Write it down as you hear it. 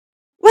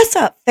What's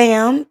up,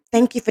 fam?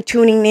 Thank you for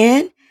tuning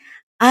in.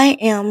 I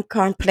am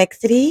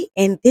Complexity,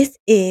 and this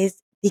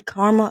is the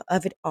Karma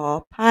of It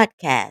All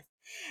podcast,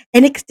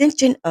 an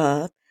extension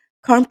of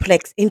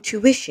Complex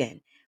Intuition,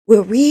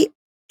 where we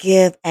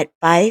give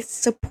advice,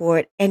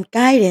 support, and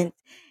guidance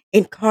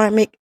in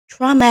karmic,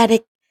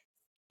 traumatic,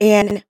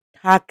 and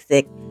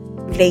toxic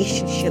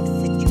relationship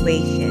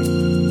situations.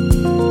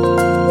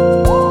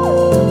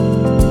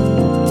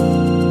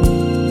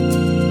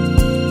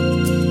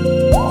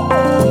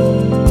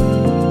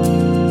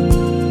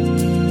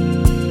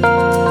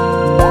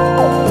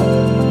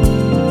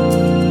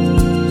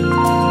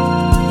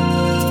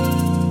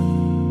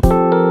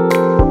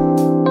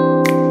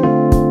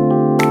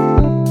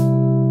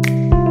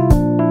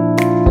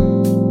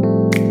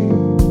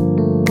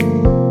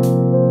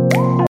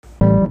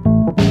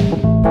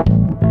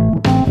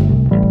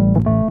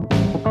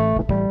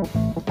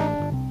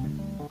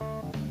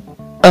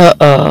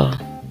 Uh-oh.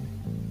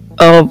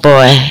 Oh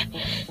boy.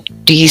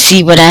 Do you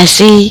see what I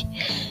see?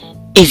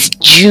 It's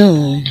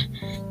June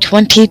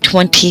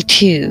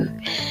 2022.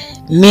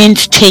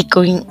 Men's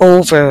taking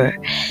over.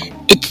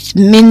 It's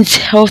Men's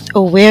Health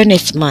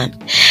Awareness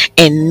Month.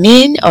 And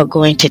men are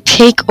going to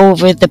take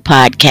over the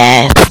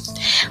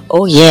podcast.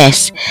 Oh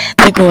yes,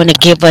 they're going to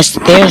give us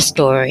their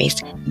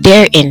stories,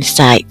 their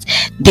insights,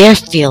 their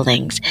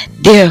feelings,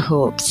 their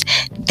hopes,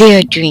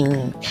 their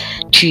dreams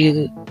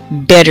to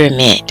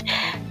betterment.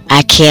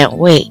 I can't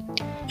wait,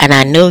 and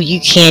I know you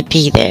can't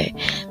either.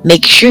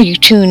 Make sure you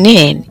tune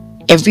in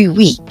every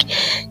week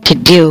to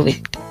deal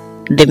with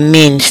the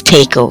Men's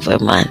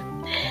Takeover Month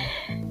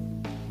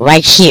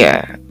right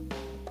here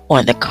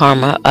on the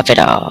Karma of It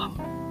All.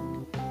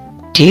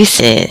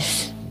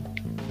 Deuces.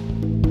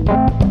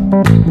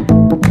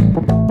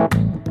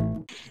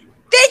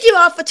 Thank you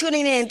all for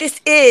tuning in. This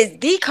is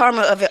the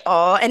Karma of It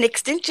All, an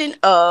extension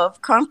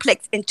of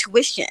Complex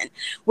Intuition,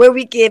 where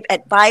we give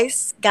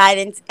advice,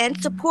 guidance, and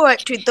support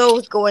to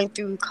those going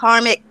through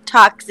karmic,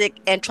 toxic,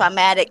 and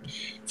traumatic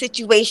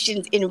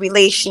situations in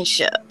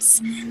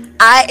relationships.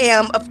 I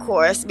am, of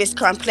course, Miss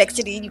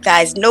Complexity. You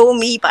guys know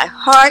me by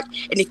heart,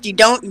 and if you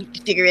don't, you need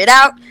to figure it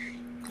out.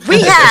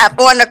 We have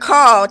on the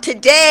call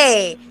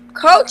today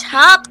Coach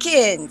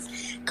Hopkins.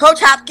 Coach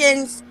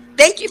Hopkins,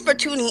 thank you for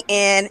tuning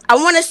in. I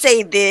want to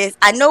say this.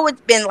 I know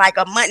it's been like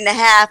a month and a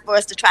half for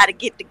us to try to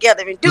get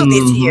together and do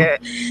this here.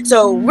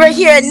 So we're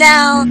here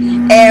now,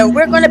 and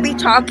we're going to be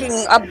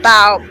talking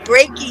about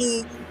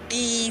breaking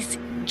these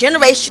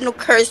generational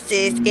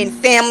curses in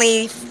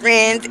family,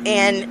 friends,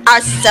 and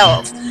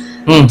ourselves.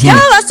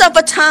 Tell us of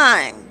a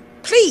time,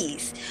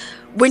 please,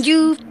 when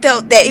you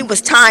felt that it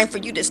was time for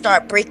you to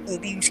start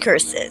breaking these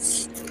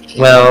curses.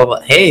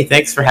 Well, hey,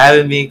 thanks for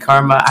having me,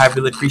 Karma. I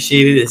really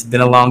appreciate it. It's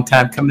been a long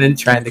time coming,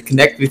 trying to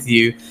connect with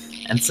you.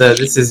 And so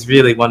this is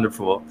really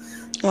wonderful.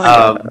 So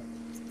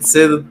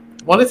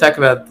I want to talk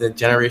about the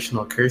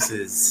generational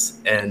curses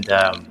and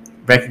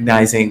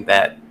recognizing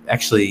that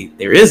actually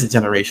there is a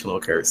generational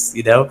curse,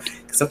 you know?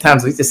 'Cause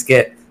sometimes we just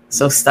get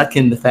so stuck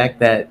in the fact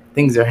that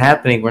things are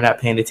happening, we're not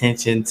paying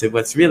attention to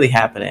what's really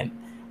happening.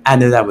 I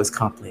know that was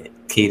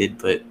complicated,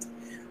 but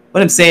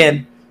what I'm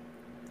saying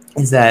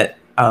is that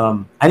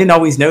I didn't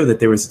always know that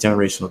there was a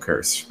generational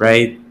curse,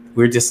 right?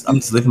 I'm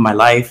just living my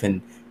life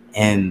and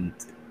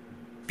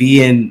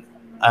being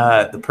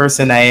the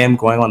person I am,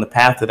 going on the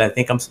path that I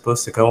think I'm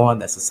supposed to go on,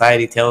 that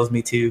society tells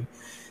me to.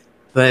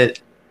 But,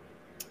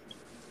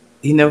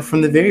 you know,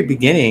 from the very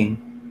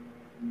beginning,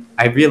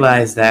 I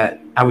realized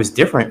that I was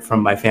different from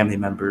my family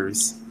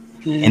members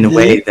in a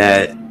way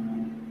that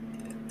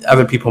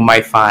other people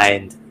might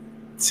find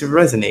to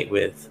resonate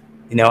with.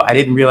 You know, I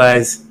didn't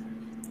realize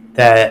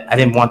that I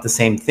didn't want the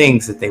same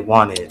things that they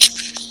wanted.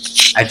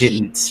 I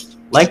didn't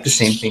like the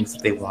same things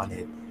that they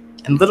wanted.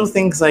 And little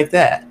things like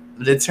that.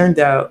 But it turned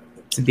out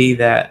to be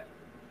that,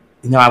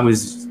 you know, I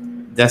was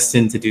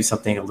destined to do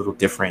something a little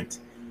different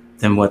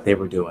than what they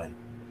were doing.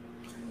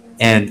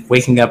 And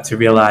waking up to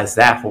realize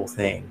that whole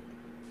thing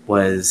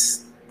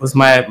was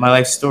my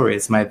life story.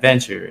 It's my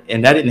adventure.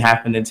 And that didn't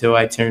happen until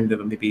I turned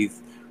maybe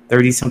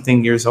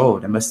 30-something years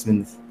old. I must have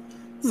been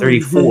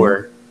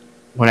 34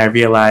 when I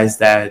realized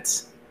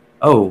that,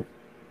 oh,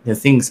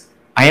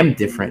 I am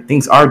different.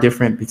 Things are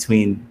different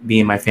between me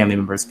and my family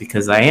members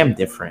because I am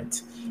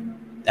different.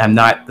 I'm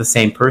not the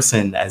same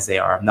person as they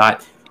are. I'm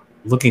not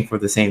looking for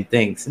the same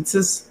things. This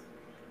is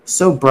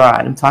so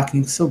broad. I'm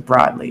talking so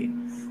broadly.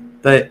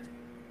 But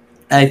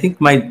I think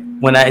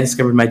when I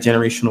discovered my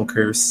generational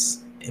curse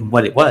and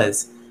what it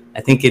was,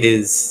 I think it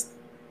is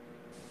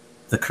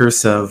the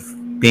curse of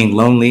being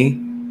lonely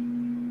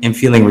and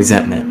feeling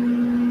resentment.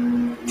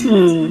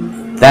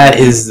 That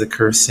is the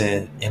curse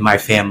in my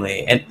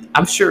family. And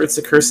I'm sure it's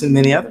a curse in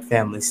many other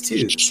families too.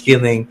 It's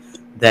feeling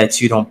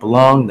that you don't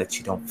belong, that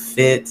you don't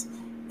fit,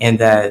 and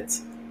that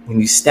when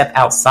you step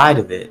outside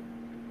of it,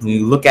 when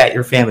you look at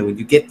your family, when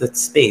you get the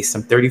space,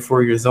 I'm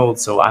 34 years old,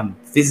 so I'm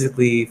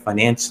physically,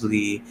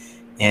 financially,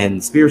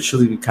 and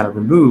spiritually kind of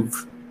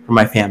removed from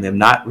my family. I'm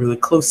not really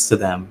close to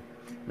them.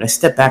 When I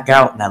step back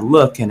out and I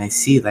look and I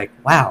see like,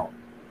 wow,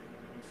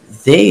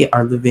 they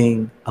are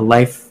living a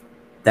life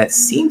that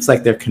seems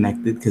like they're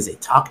connected because they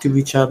talk to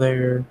each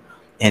other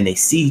and they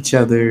see each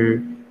other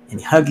and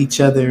they hug each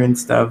other and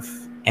stuff.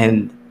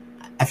 And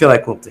I feel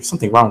like, well, there's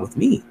something wrong with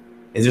me.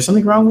 Is there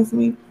something wrong with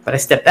me? But I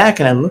step back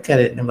and I look at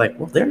it and I'm like,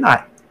 well, they're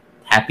not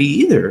happy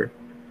either.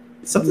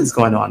 Something's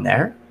going on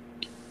there.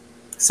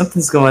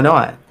 Something's going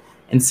on.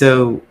 And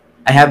so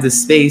I have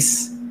this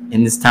space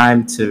and this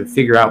time to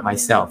figure out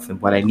myself and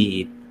what I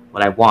need,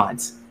 what I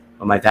want,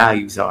 what my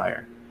values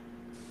are.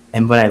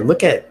 And when I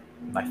look at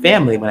my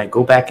family, when I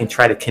go back and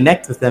try to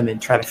connect with them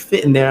and try to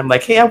fit in there, I'm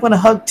like, hey, I want to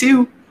hug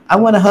too. I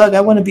want to hug.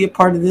 I want to be a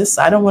part of this.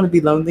 I don't want to be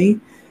lonely.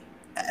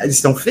 I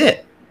just don't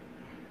fit.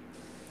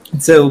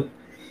 And so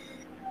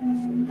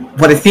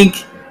what I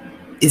think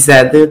is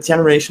that the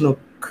generational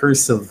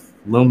curse of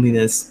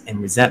loneliness and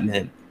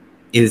resentment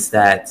is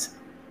that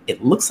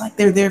it looks like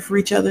they're there for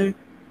each other.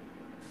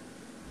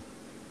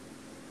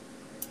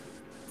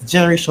 The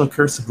generational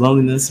curse of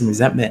loneliness and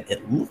resentment,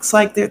 it looks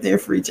like they're there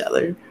for each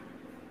other,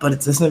 but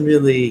it doesn't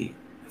really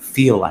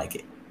feel like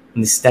it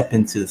when they step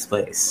into this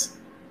place.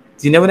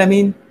 Do you know what I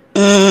mean?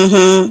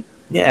 Mm-hmm.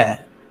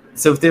 Yeah.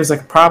 So if there's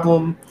like a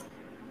problem,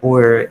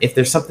 or if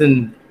there's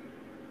something,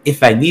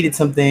 if I needed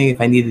something,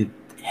 if I needed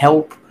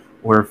help,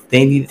 or if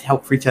they needed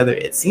help for each other,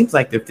 it seems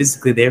like they're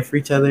physically there for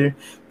each other,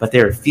 but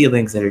there are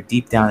feelings that are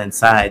deep down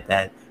inside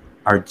that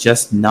are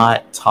just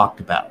not talked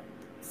about,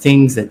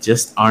 things that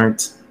just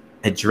aren't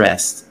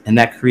addressed. And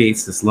that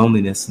creates this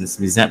loneliness and this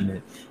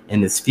resentment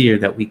and this fear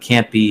that we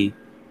can't be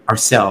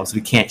ourselves.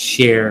 We can't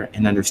share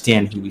and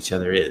understand who each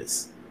other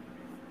is.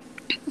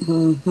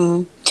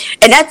 Mm-hmm.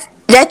 And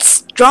that's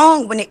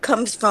strong when it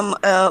comes from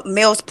a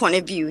male's point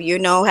of view. You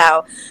know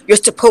how you're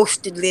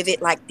supposed to live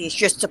it like this.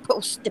 You're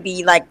supposed to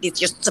be like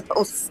this. You're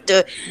supposed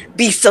to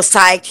be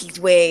society's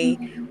way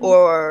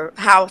or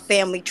how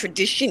family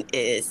tradition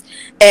is.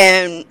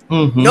 And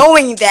Mm-hmm.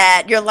 knowing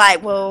that, you're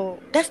like,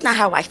 well, that's not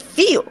how I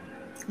feel.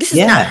 This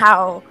is not Yeah,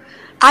 how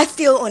I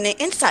feel on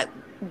the inside.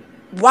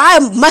 Why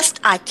must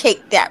I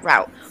take that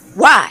route?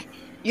 Why?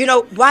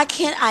 Why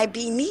can't I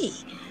be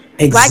me?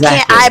 Why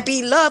can't I exactly.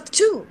 be loved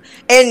too?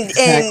 And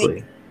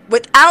Exactly.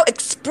 without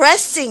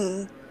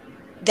expressing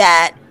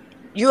that,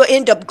 you'll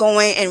end up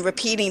going and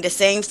repeating the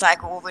same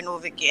cycle over and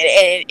over again,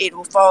 and it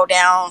will fall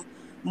down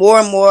more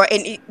and more.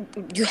 And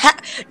you have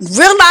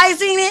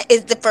realizing it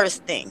is the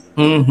first thing,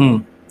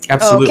 Mm-hmm.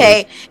 Absolutely.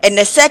 okay, and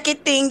the second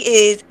thing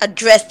is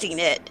addressing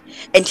it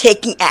and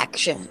taking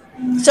action.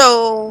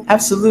 So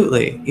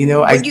Absolutely. You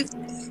know, when I you,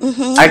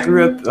 hmm I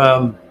grew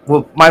up.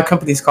 Well, my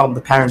company's called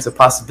the Patterns of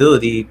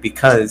Possibility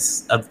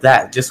because of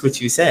that. Just what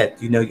you said.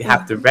 You know, you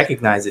have to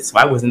recognize it. So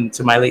I was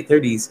into my late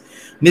 30s,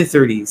 mid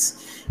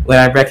 30s, when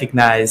I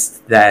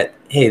recognized that,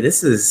 hey,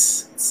 this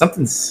is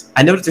something's.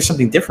 I know that there's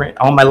something different.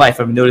 All my life,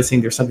 I'm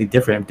noticing there's something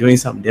different. I'm doing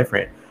something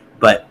different.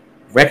 But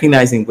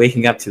recognizing,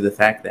 waking up to the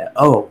fact that,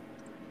 oh,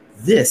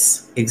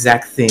 this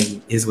exact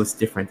thing is what's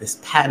different. This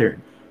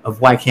pattern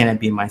of why can't I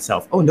be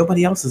myself? Oh,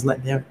 nobody else is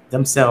letting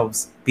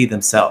themselves be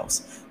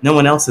themselves. No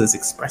one else is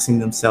expressing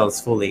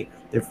themselves fully.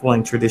 They're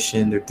following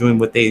tradition. They're doing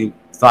what they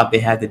thought they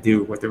had to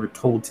do, what they were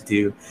told to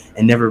do,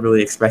 and never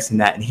really expressing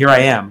that. And here I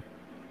am.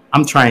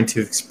 I'm trying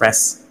to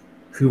express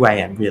who I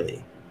am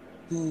really.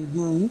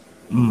 hmm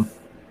Mm.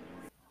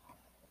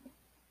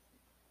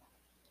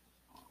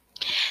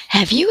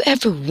 Have you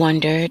ever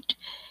wondered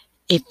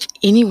if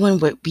anyone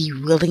would be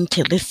willing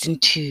to listen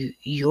to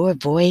your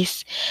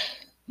voice,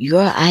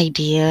 your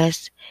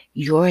ideas,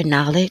 your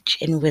knowledge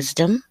and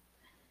wisdom?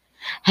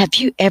 Have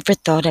you ever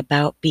thought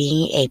about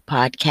being a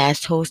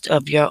podcast host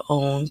of your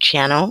own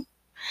channel?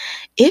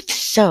 If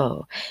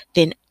so,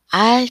 then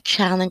I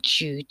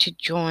challenge you to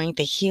join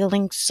the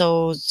Healing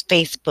Souls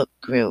Facebook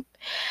group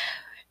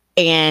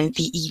and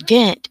the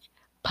event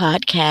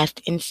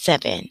Podcast in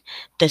 7,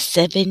 the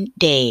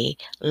 7-day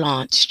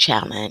launch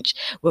challenge,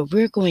 where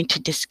we're going to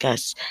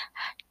discuss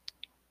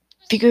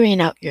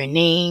figuring out your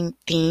name,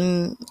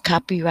 theme,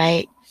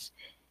 copyright,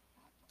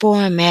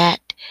 format,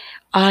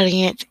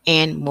 audience,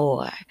 and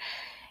more.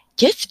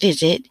 Just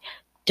visit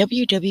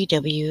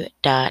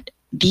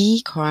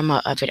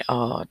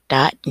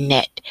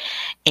www.thekarmaofitall.net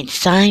and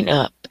sign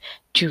up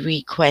to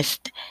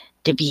request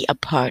to be a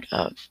part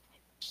of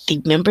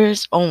the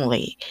members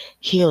only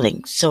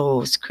Healing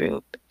Souls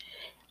group.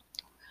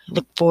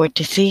 Look forward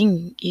to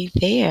seeing you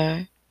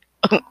there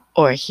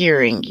or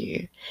hearing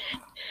you.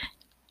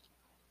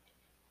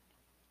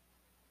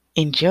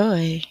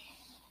 Enjoy.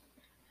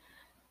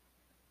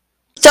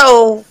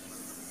 so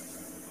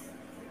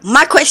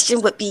my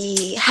question would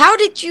be, how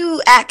did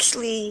you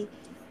actually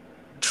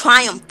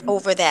triumph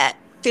over that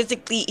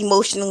physically,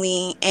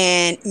 emotionally,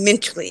 and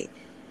mentally?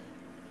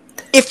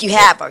 If you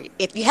have, or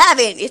if you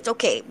haven't, it's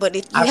okay. But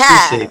if I you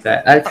appreciate have,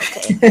 that.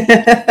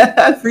 okay.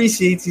 I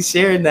appreciate you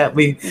sharing that.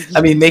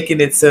 I mean,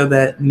 making it so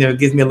that it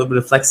gives me a little bit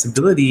of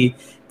flexibility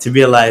to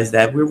realize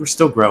that we're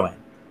still growing,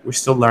 we're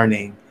still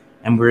learning,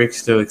 and we're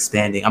still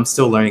expanding. I'm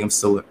still learning. I'm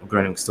still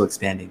growing. I'm still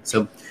expanding.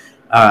 So,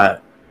 uh,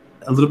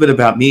 a little bit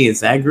about me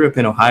is I grew up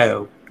in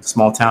Ohio, a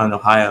small town in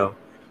Ohio,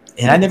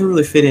 and I never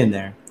really fit in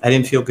there. I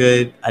didn't feel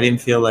good. I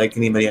didn't feel like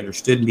anybody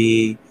understood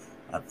me.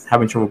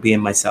 having trouble being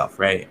myself,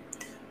 right?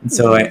 And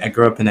so I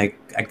grow up and I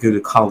go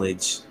to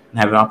college and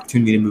have an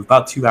opportunity to move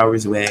about 2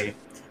 hours away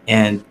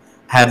and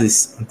have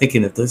this. I'm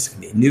thinking that this is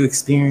going to be a new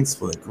experience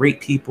full of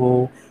great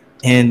people.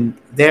 And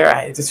there,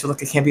 I just feel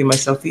like I can't be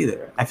myself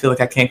either. I feel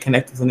like I can't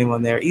connect with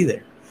anyone there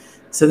either.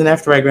 So then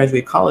after I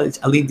graduate college,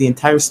 I leave the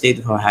entire state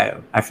of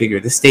Ohio. I figure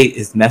this state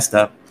is messed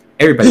up.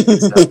 Everybody's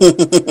messed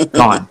up.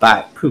 Gone.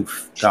 Bye.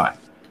 Poof. Gone.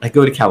 I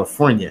go to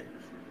California,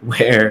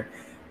 where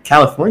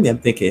California, I'm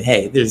thinking,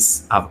 hey,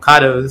 there's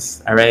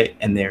avocados, all right,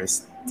 and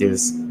there's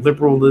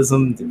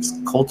liberalism, there's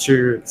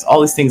culture, there's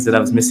all these things that I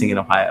was missing in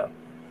Ohio.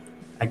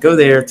 I go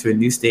there to a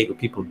new state where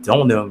people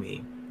don't know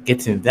me, get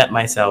to reinvent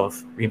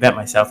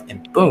myself,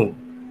 and boom,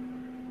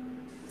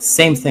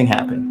 same thing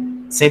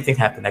happened. Same thing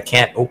happened. I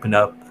can't open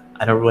up.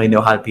 I don't really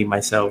know how to be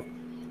myself.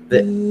 But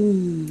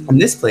in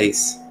this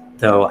place,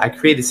 though, I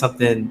created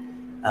something.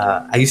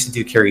 I used to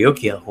do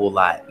karaoke a whole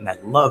lot, and I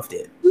loved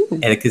it,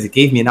 and because it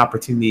gave me an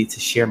opportunity to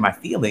share my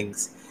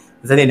feelings,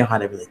 because I didn't know how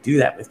to really do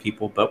that with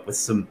people, but with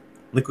some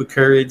liquid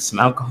courage, some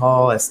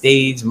alcohol, a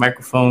stage, a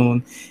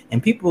microphone,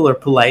 and people are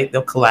polite.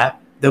 They'll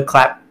clap. They'll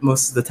clap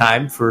most of the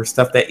time for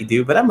stuff that you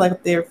do, but I'm like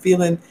up there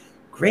feeling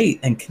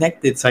great and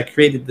connected. So I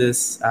created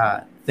this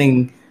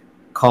thing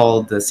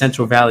called the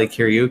Central Valley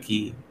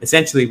Karaoke,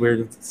 essentially where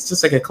it's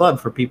just like a club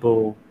for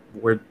people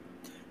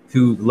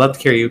who loved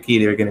karaoke.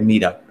 They were going to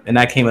meet up, and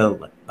I came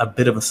a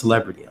bit of a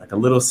celebrity, like a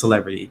little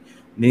celebrity,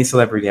 mini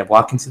celebrity. I'd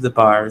walk into the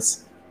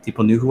bars,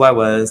 people knew who I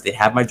was, they'd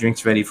have my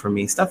drinks ready for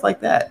me, stuff like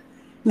that.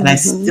 And I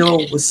still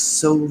was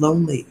so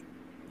lonely.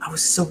 I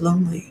was so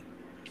lonely.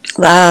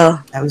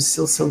 Wow. I was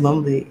still so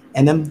lonely.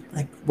 And I'm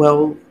like,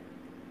 well,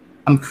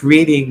 I'm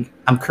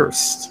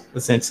cursed,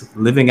 essentially,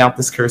 living out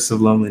this curse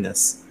of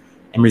loneliness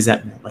and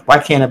resentment. Like, why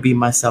can't I be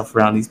myself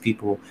around these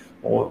people?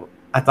 Or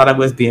I thought I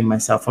was being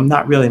myself. I'm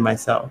not really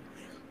myself.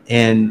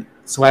 And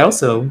so I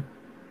also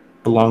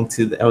belong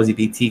to the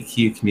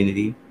LGBTQ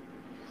community.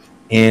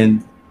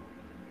 And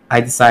I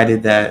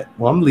decided that,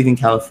 well, I'm leaving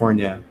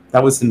California.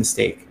 That was the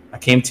mistake. I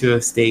came to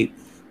a state,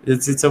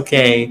 it's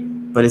okay,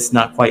 but it's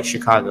not quite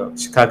Chicago.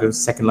 Chicago's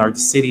the second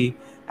largest city.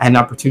 I had an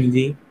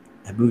opportunity.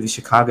 I moved to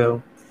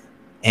Chicago,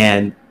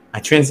 and I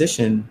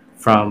transitioned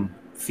from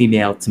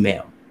female to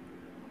male.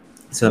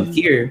 So I'm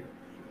here,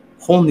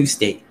 whole new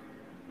state,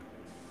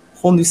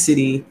 whole new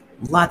city,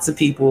 lots of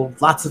people,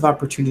 lots of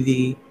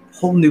opportunity,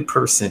 whole new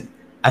person.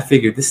 I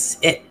figured this is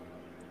it.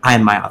 I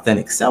am my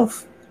authentic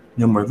self.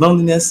 No more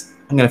loneliness.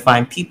 I'm going to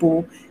find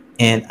people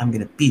and I'm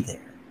going to be there.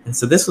 And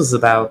so this was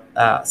about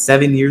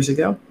 7 years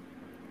ago.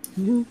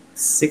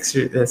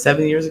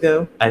 7 years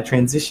ago, I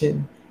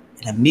transitioned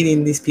and I'm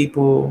meeting these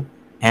people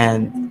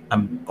and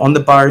I'm on the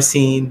bar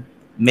scene,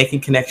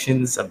 making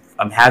connections.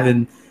 I'm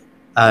having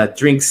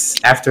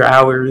drinks after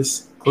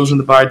hours, closing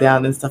the bar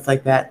down and stuff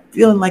like that,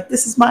 feeling like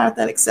this is my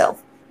authentic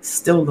self.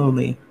 Still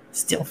lonely,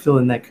 still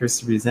feeling that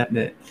curse of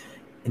resentment.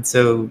 And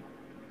so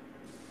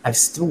I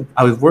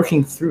was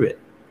working through it,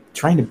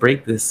 trying to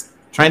break this,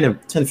 trying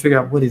to figure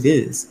out what it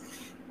is.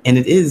 And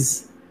it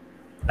is,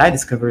 I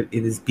discovered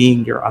it is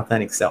being your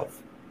authentic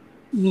self.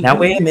 Now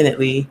wait a minute,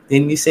 Lee.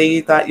 Didn't you say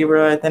you thought you were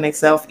your authentic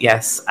self?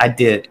 Yes, I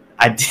did.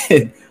 I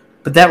did.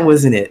 But that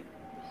wasn't it.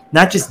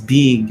 Not just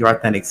being your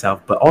authentic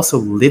self, but also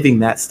living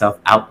that stuff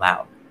out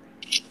loud.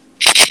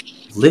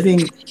 Living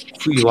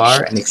who you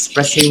are and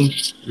expressing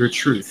your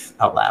truth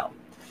out loud.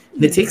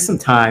 And it takes some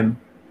time.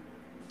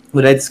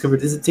 What I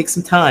discovered is it takes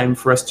some time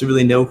for us to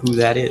really know who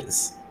that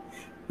is.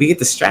 We get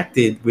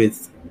distracted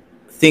with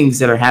things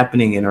that are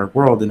happening in our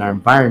world, in our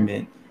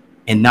environment,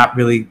 and not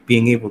really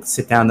being able to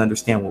sit down and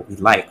understand what we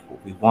like,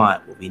 what we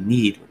want, what we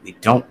need, what we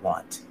don't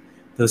want.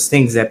 Those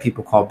things that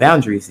people call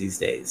boundaries these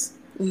days.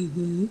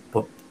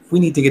 But we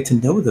need to get to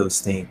know those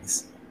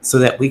things so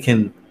that we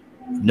can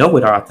know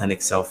what our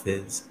authentic self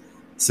is,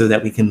 so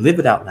that we can live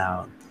it out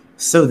loud,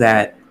 so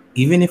that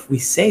even if we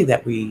say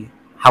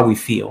how we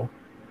feel,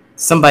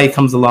 somebody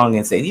comes along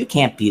and says, you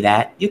can't be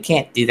that, you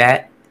can't do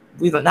that.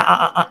 We go,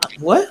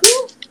 what?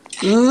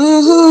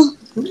 Who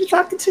are you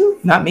talking to?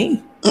 Not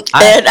me.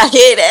 I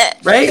hear that.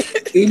 Right?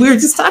 We were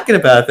just talking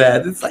about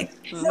that. It's like,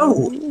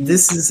 no,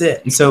 this is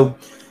it. And so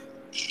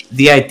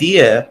the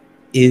idea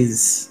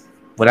is,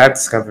 what I've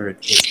discovered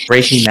is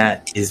breaking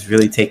that is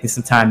really taking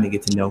some time to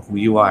get to know who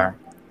you are.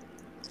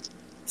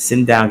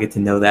 Sitting down, get to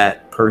know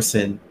that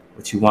person,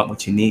 what you want,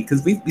 what you need.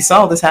 Because we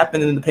saw this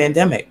happen in the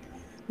pandemic.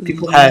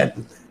 People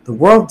the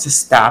world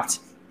just stopped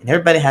and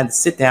everybody had to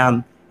sit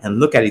down and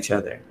look at each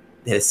other.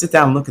 They had to sit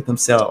down and look at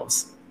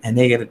themselves.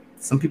 And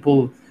some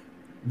people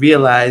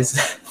realized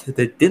that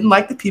they didn't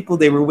like the people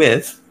they were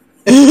with.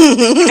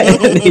 And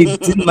they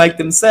didn't like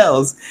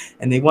themselves.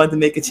 And they wanted to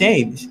make a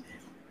change.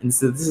 And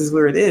so this is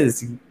where it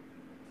is.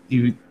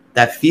 You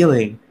that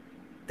feeling,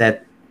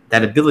 that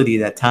ability,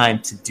 that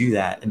time to do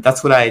that. And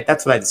that's what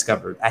I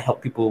discovered. I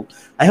help people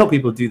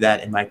do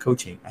that in my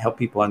coaching. I help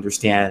people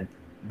understand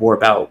more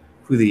about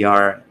who they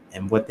are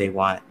and what they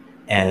want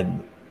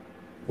and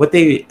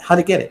how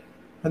to get it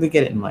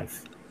in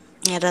life.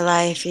 Yeah, the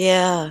life,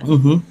 yeah.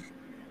 Mm-hmm.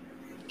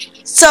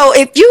 So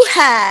if you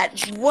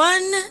had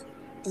one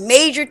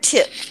major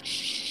tip,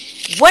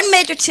 one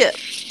major tip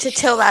to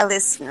tell our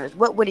listeners,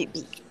 what would it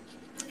be?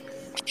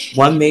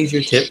 One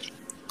major tip.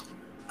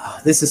 Oh,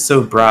 this is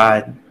so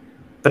broad,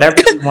 but I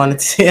really wanted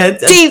to.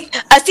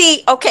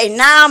 See, okay,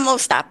 now I'm gonna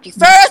stop you.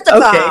 First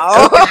of Okay,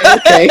 all,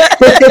 okay,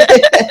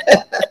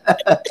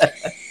 okay.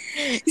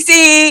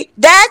 see,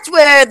 that's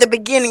where the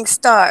beginning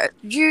starts.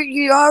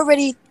 You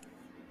already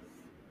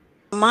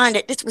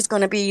minded this was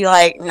gonna be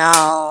like,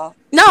 no,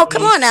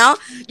 come on now.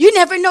 You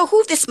never know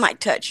who this might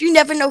touch. You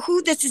never know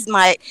who this is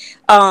might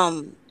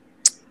um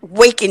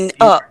waking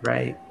You're up.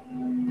 right.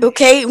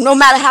 Okay, no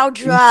matter how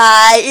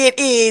dry it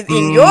is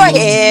in your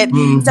head,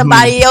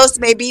 somebody Mm-hmm. else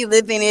may be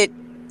living it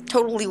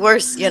totally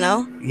worse.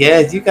 Yeah,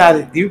 you got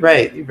it. You're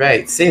right. You're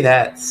right. Say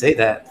that. Say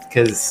that.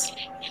 Because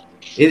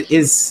it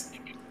is.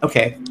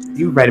 Okay,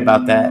 you're right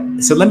about that.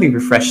 So let me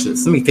refresh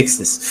this. Let me fix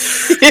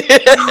this.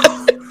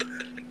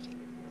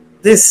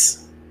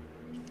 This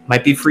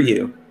might be for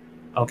you.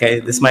 Okay,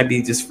 this might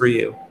be just for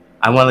you.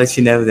 I want to let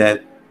you know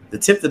that the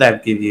tip that I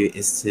would give you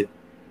is to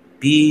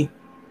be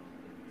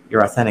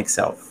your authentic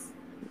self.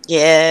 Be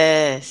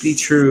Yes.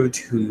 true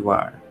to who you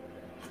are.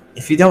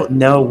 If you don't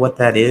know what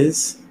that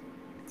is,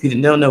 if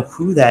you don't know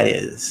who that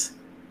is,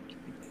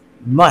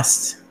 you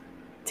must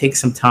take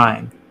some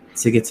time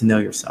to get to know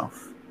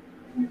yourself.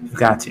 You've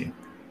got to.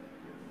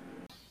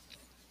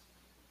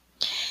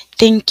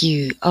 Thank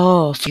you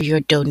all for your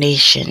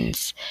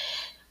donations.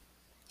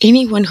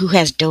 Anyone who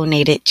has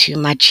donated to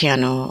my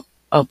channel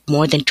of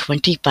more than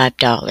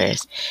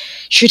 $25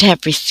 should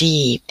have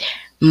received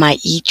my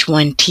Each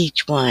One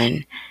Teach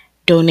One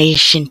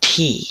donation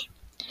tee.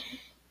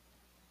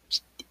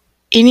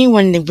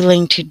 Anyone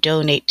willing to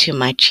donate to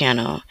my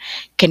channel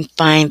can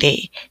find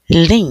a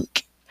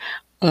link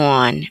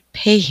on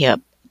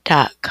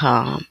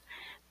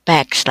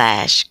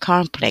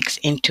payhip.com/complex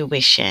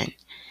intuition.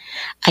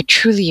 I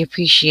truly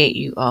appreciate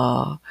you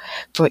all,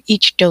 for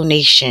each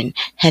donation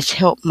has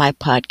helped my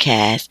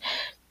podcast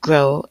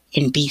grow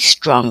and be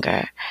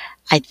stronger.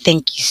 I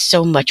thank you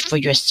so much for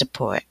your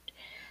support.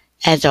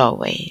 As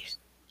always,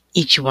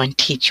 each one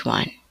teach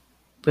one.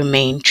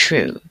 Remain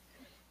true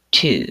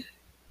to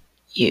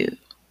you.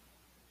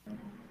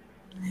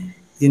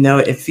 You know,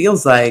 it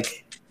feels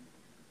like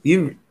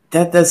you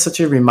that's such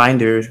a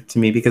reminder to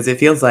me because it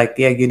feels like,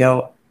 yeah,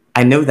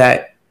 I know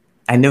that,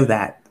 I know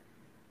that,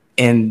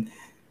 and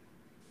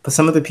but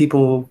some other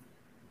people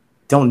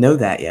don't know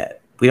that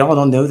yet. We all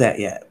don't know that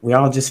yet. We're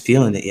all just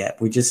feeling it yet.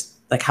 We're just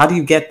like, how do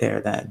you get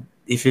there then?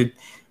 If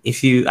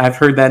you, I've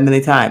heard that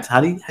many times. How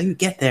do you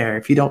get there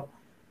if you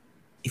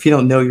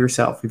don't know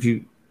yourself? If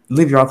you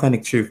live your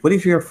authentic truth, what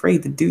if you're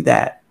afraid to do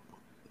that?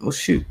 Well,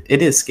 shoot,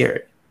 it is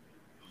scary.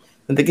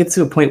 And to get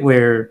to a point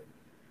where,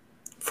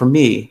 for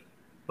me,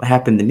 what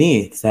happened to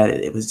me is that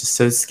it was just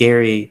so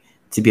scary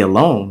to be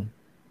alone.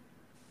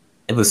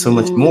 It was so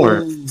much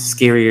more Mm.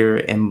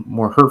 scarier and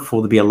more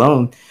hurtful to be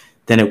alone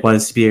than it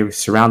was to be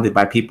surrounded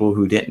by people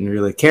who didn't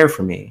really care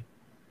for me,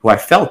 who I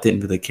felt didn't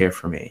really care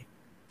for me.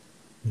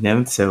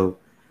 So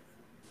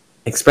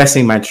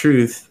expressing my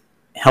truth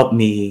helped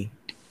me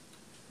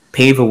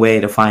pave a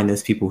way to find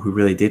those people who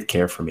really did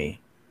care for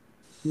me.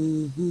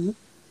 Hmm. Mm.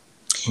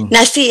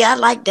 Now, see, I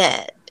like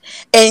that,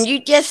 and you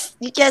just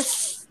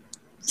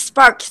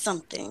sparked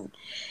something.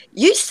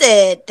 You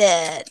said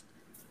that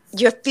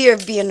your fear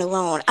of being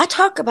alone. I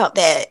talk about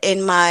that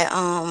in my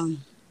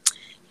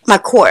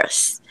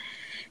course,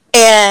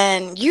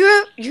 and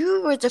you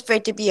was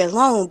afraid to be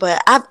alone,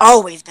 but I've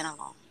always been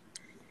alone.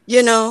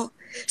 You know.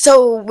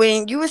 So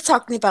when you was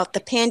talking about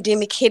the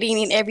pandemic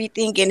hitting and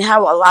everything, and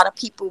how a lot of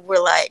people were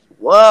like,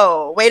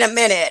 "Whoa, wait a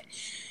minute,"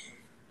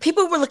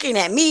 people were looking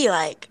at me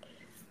like,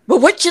 well,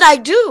 what should I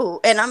do?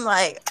 And I'm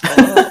like,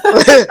 oh,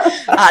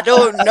 I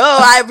don't know.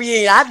 I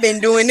mean, I've been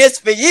doing this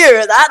for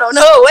years. I don't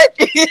know what.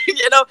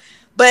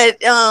 But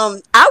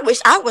I wish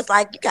I was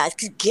like you guys,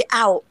 could get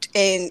out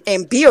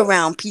and be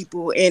around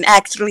people and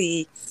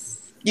actually,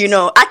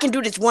 I can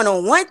do this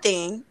one-on-one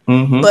thing,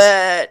 Mm-hmm.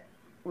 but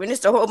when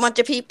it's a whole bunch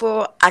of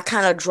people, I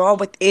kind of draw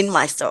within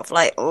myself,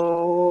 like,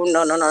 oh,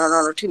 no, no, no, no,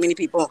 no, no, too many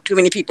people,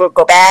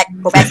 go back to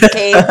the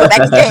cave, go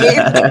back to the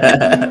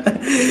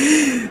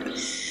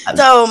cave.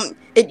 So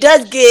it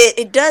does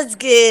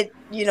get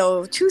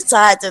two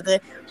sides of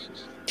the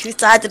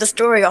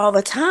story all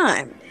the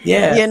time.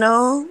 Yeah.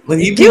 With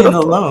It's you being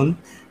beautiful. alone,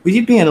 with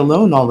you being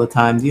alone all the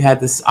time, you had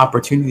this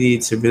opportunity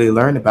to really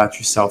learn about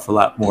yourself a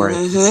lot more.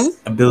 This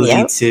Mm-hmm. ability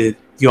Yep. to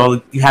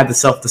you had the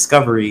self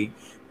discovery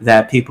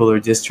that people are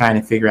just trying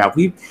to figure out.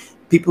 We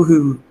people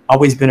who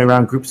always been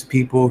around groups of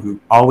people, who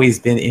always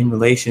been in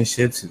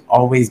relationships, who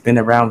always been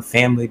around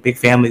family, big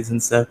families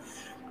and stuff.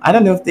 I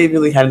don't know if they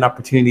really had an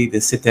opportunity to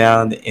sit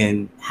down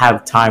and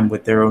have time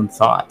with their own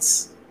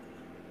thoughts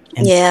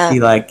and Yeah. be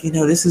like,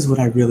 this is what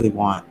I really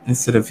want,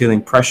 instead of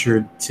feeling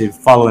pressured to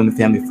follow in the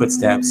family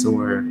footsteps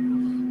or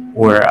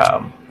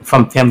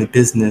from family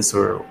business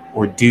or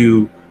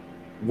do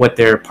what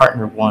their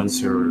partner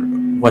wants or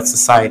what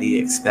society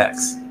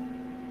expects.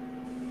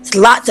 It's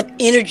lots of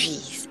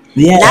energies,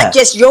 not Yeah,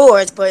 just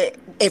yours, but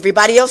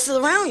everybody else is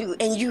around you,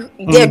 and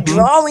they're Mm-hmm.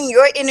 drawing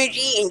your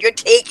energy and you're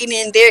taking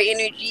in their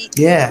energy,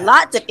 Yeah.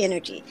 lots of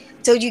energy.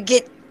 So you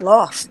get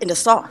lost in the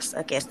sauce,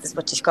 I guess is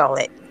what you call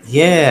it.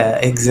 Yeah.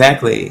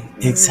 Exactly.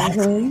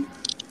 Exactly. Hmm.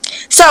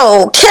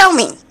 So tell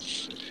me,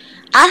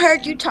 I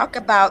heard you talk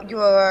about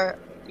your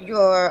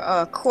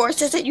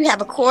course. Is it you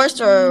have a course,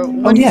 or Oh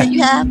what is yeah. it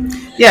you have?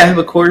 Yeah. I have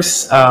a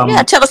course.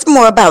 Yeah, tell us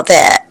more about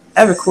that.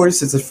 I have a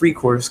course. It's a free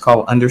course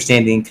called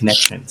Understanding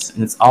Connections,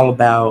 and it's all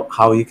about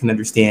how you can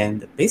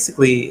understand.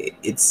 Basically,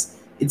 it's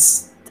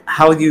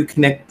how you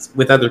connect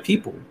with other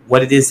people.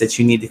 What it is that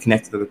you need to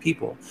connect with other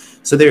people.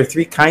 So there are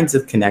three kinds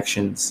of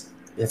connections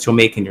that you'll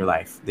make in your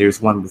life.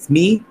 There's one with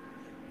me,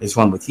 there's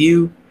one with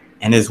you,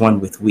 and there's one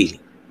with we.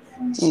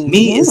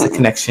 Me is the Hmm.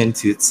 connection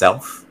to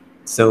itself.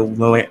 So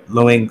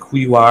knowing who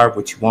you are,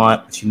 what you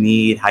want, what you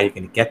need, how you're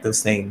going to get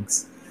those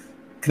things.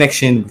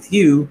 Connection with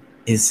you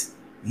is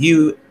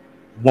you,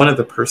 one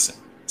other person.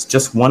 It's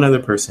just one other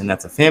person.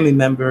 That's a family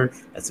member,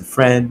 that's a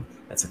friend,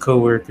 that's a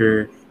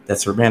coworker,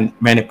 that's a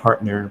romantic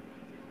partner.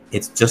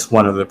 It's just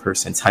one other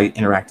person. It's how you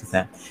interact with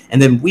them. And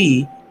then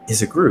we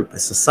is a group, a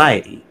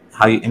society,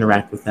 how you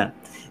interact with them.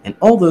 And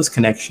all those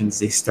connections,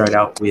 they start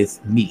out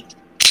with me.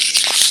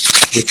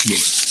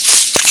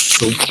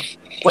 So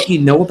what you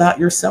know about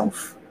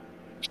yourself,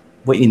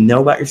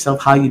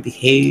 how you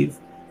behave,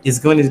 is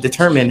going to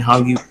determine how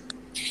you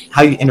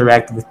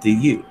interact with the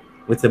you,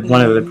 with the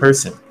one other Hmm.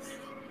 person.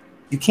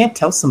 You can't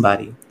tell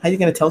somebody. How are you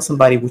going to tell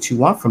somebody what you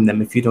want from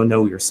them if you don't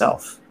know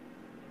yourself?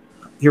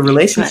 Your Right.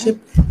 relationship,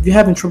 if you're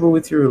having trouble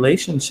with your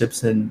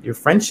relationships and your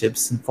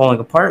friendships and falling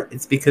apart,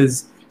 it's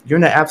because you're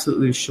not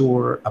absolutely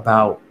sure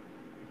about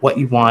what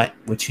you want,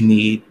 what you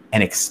need,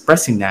 and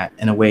expressing that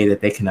in a way that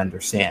they can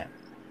understand.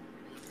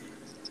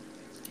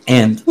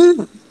 And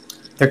Hmm.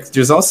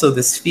 there's also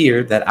this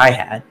fear that I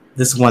had.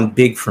 This one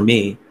big for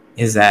me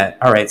is that,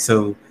 all right,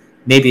 so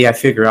maybe I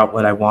figure out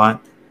what I want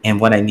and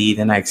what I need,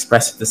 and I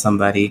express it to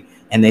somebody,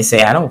 and they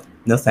say, I don't,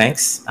 no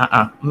thanks,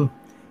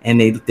 and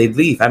they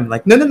leave. I'm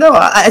like, no, no, no,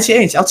 I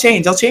change, I'll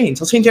change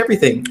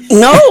everything.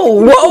 No,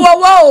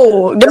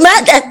 whoa.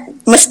 That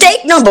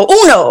mistake number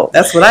uno.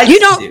 That's what I You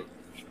used to don't. do.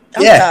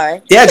 I'm Yeah,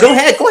 sorry. yeah. Go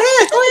ahead.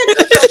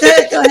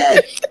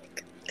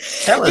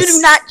 Tell You do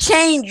us. not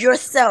change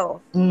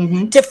yourself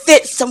Mm-hmm. to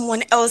fit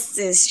someone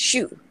else's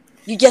shoe.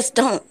 You just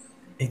don't.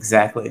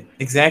 Exactly,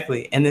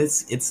 exactly. And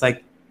it's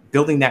like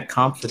building that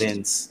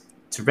confidence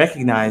to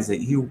recognize that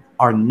you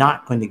are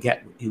not going to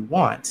get what you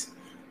want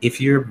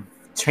if you're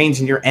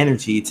changing your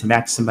energy to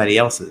match somebody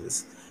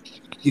else's.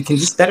 You can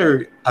just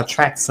better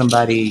attract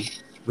somebody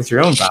with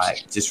your own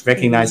vibe, just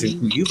recognizing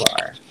who you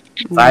are,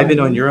 vibing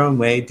on Hmm. your own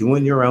way,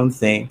 doing your own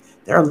thing.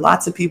 There are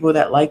lots of people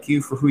that like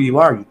you for who you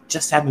are. You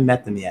just haven't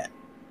met them yet.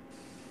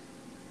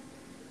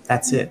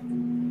 That's it.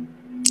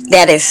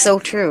 That is so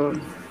true.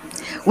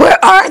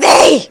 Where are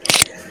they?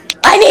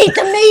 I need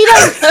to meet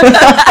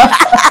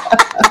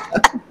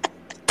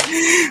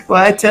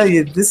Well, I tell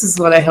you, this is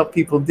what I help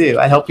people do.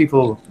 I help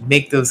people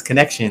make those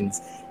connections.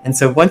 And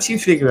so once you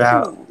figure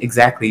out them.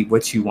 exactly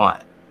what you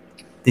want,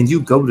 then you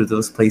go to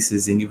those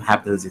places and you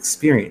have those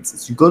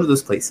experiences. You go to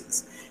those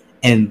places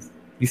and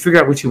you figure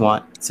out what you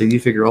want. So you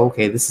figure, oh,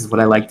 okay, this is what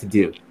I like to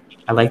do.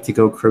 I like to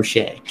go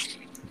crochet.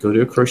 Go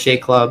to a crochet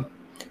club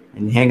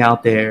and you hang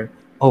out there.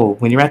 Oh,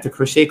 when you're at the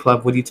crochet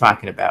club, what are you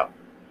talking about?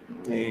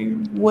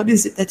 What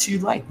is it that you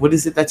like? What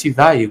is it that you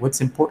value?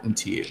 What's important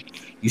to you?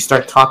 You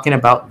start talking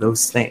about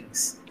those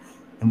things.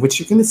 And what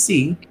you're going to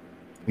see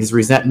is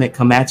resentment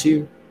come at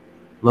you,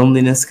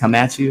 loneliness come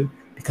at you,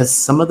 because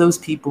some of those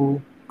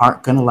people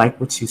aren't going to like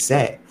what you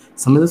say.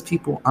 Some of those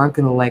people aren't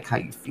going to like how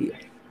you feel.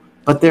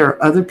 But there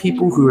are other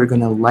people who are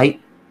going to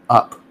light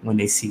up when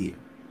they see you.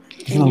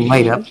 They're going to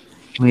light Hmm. up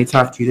when they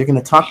talk to you. They're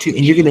going to talk to you,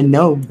 and you're going to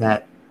know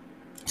that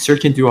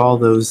searching through all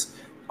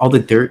the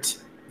dirt,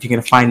 you're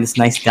going to find this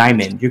nice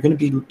diamond. You're going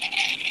to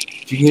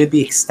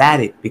be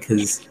ecstatic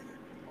because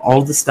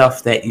all the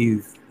stuff that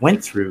you've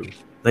went through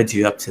led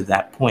you up to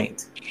that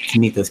point to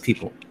meet those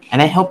people. And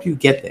I help you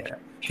get there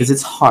because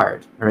it's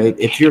hard, right?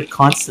 If you're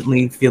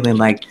constantly feeling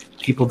like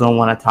people don't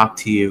want to talk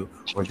to you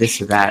or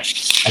this or that,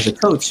 as a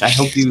coach, I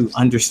help you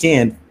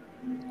understand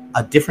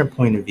a different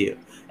point of view.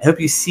 I hope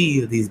you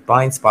see these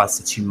blind spots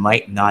that you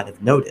might not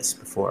have noticed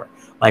before.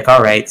 Like,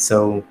 all right,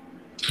 so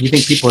you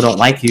think people don't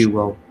like you?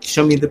 Well,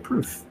 show me the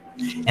proof.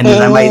 And then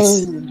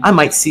Hmm. I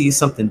might see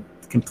something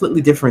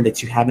completely different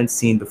that you haven't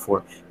seen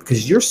before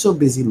because you're so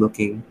busy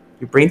looking,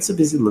 your brain's so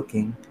busy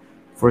looking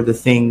for the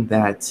thing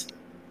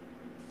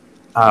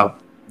uh,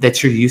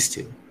 that you're used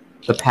to,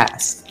 the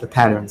past, the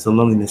patterns, the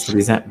loneliness, the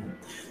resentment.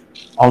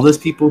 All those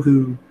people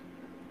who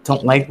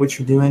don't like what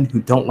you're doing,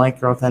 who don't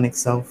like your authentic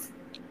self,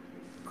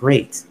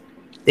 great.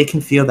 They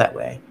can feel that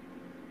way.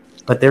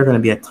 But there are going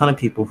to be a ton of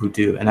people who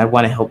do. And I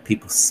want to help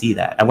people see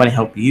that. I want to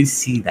help you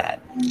see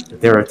that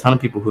there are a ton of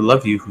people who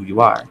love you who you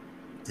are.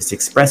 Just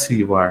express who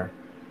you are,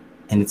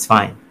 and it's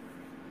fine.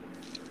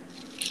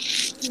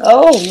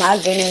 Oh my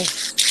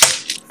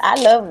goodness. I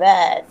love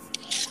that.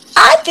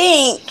 I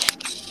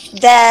think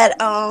that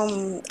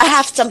I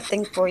have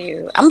something for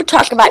you. I'm gonna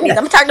talk about this. Yeah.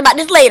 I'm gonna talk about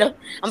this later.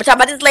 I'm gonna talk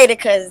about this later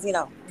because this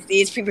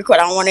is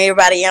pre-recorded. I don't want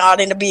everybody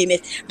out in the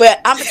business, but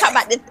I'm gonna talk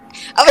about this.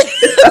 I'm gonna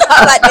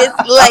talk about this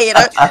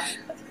later.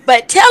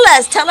 But tell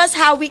us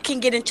how we can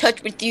get in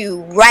touch with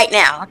you right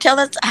now. Tell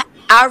us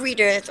our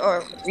readers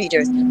or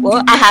readers.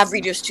 Well, I have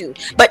readers too.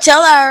 But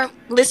tell our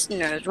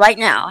listeners right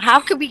now, how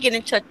can we get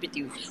in touch with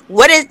you?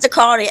 What is the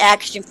call to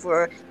action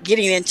for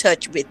getting in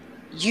touch with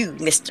you,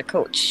 Mr.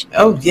 Coach?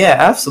 Oh yeah,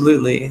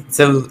 absolutely.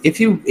 So if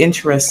you're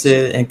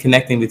interested in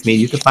connecting with me,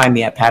 you can find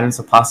me at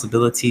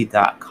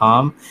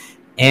patternsofpossibility.com.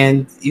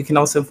 And you can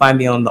also find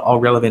me on the all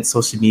relevant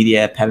social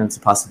media at Patterns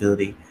of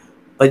Possibility.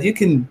 But you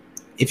can,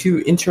 if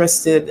you're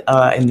interested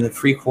in the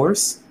free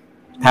course,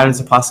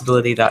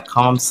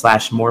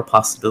 patternsofpossibility.com/more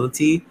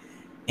possibility.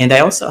 And I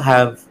also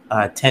have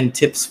 10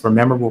 tips for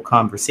memorable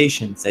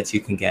conversations that you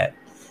can get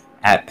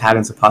at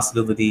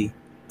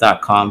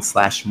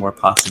patternsofpossibility.com/more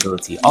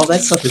possibility. All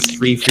that stuff is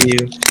free for you.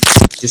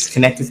 Just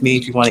connect with me.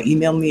 If you want to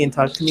email me and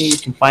talk to me, you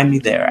can find me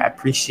there. I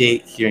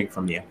appreciate hearing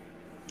from you.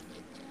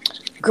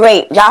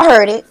 Great. Y'all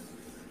heard it.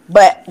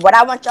 But what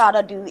I want y'all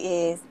to do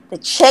is to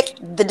check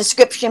the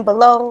description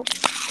below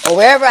or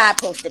wherever I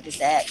posted this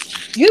at.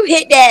 You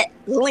hit that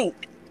link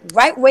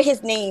right where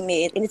his name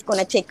is, and it's going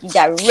to take you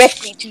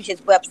directly to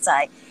his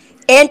website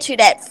and to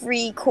that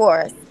free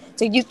course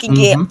so you can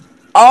get Mm-hmm.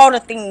 all the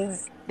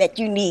things that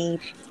you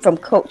need from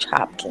Coach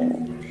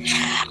Hopkins.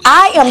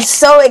 I am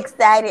so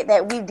excited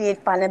that we did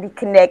finally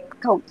connect,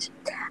 Coach.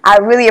 I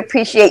really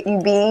appreciate you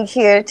being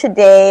here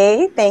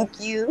today. Thank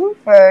you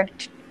for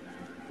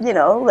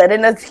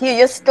letting us hear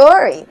your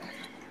story.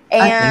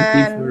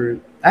 And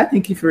I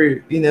thank you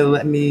for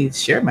letting me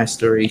share my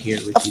story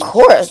here with you. of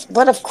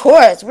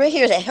course, we're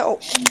here to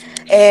help.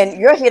 And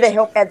you're here to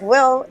help as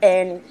well.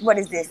 And what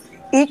is this?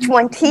 Each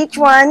one teach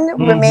one,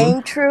 Mm-hmm.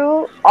 remain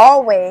true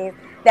always.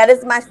 That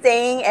is my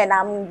saying, and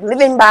I'm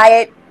living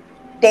by it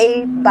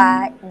day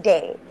by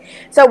day.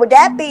 So, with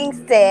that being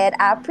said,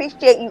 I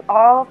appreciate you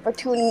all for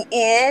tuning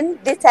in.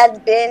 This has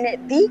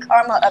been the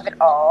karma of it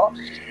all,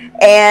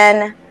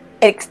 and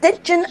an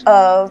extension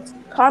of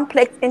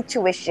complex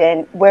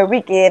intuition, where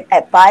we give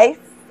advice,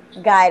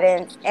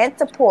 guidance, and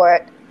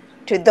support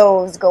to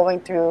those going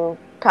through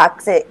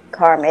toxic,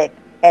 karmic,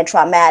 and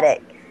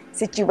traumatic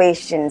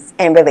situations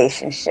and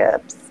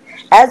relationships.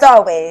 As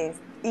always,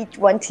 each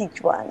one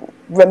teach one.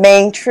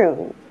 Remain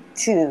true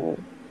to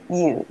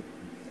you.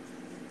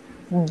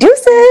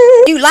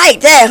 Deuces. You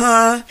like that,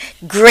 huh?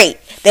 Great.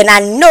 Then I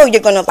know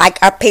you're going to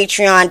like our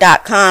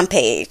patreon.com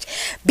page.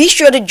 Be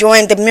sure to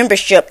join the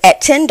membership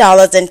at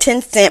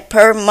 $10.10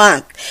 per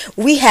month.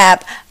 We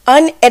have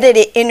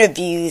unedited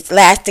interviews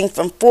lasting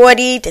from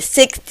 40 to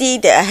 60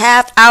 to a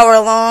half hour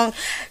long.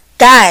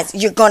 Guys,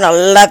 you're going to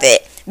love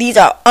it. These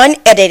are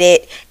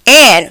unedited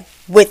and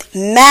with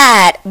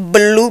mad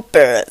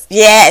bloopers.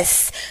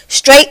 Yes,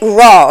 straight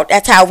raw.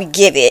 That's how we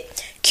give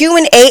it.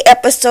 Q&A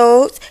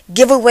episodes,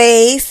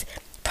 giveaways,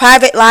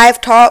 private live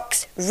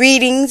talks,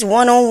 readings,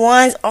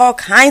 one-on-ones, all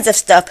kinds of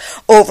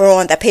stuff over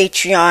on the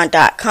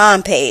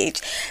patreon.com page.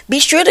 Be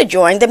sure to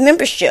join the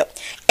membership.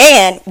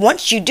 And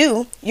once you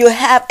do, you'll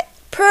have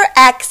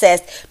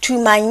access to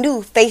my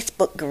new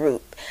Facebook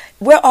group.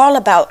 We're all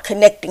about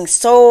connecting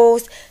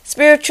souls,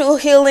 spiritual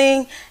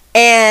healing,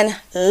 and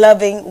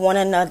loving one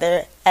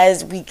another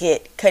as we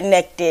get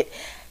connected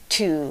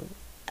to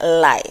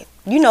life.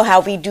 You know how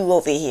we do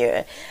over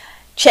here.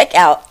 Check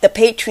out the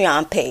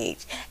Patreon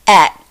page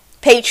at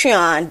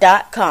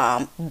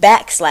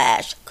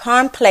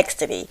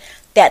patreon.com/complexity.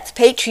 That's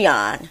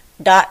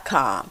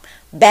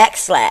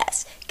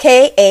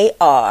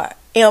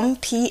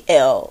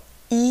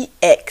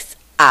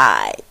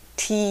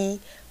patreon.com/KARMPLEXITY.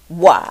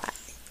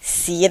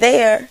 See you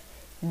there.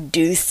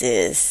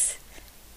 Deuces.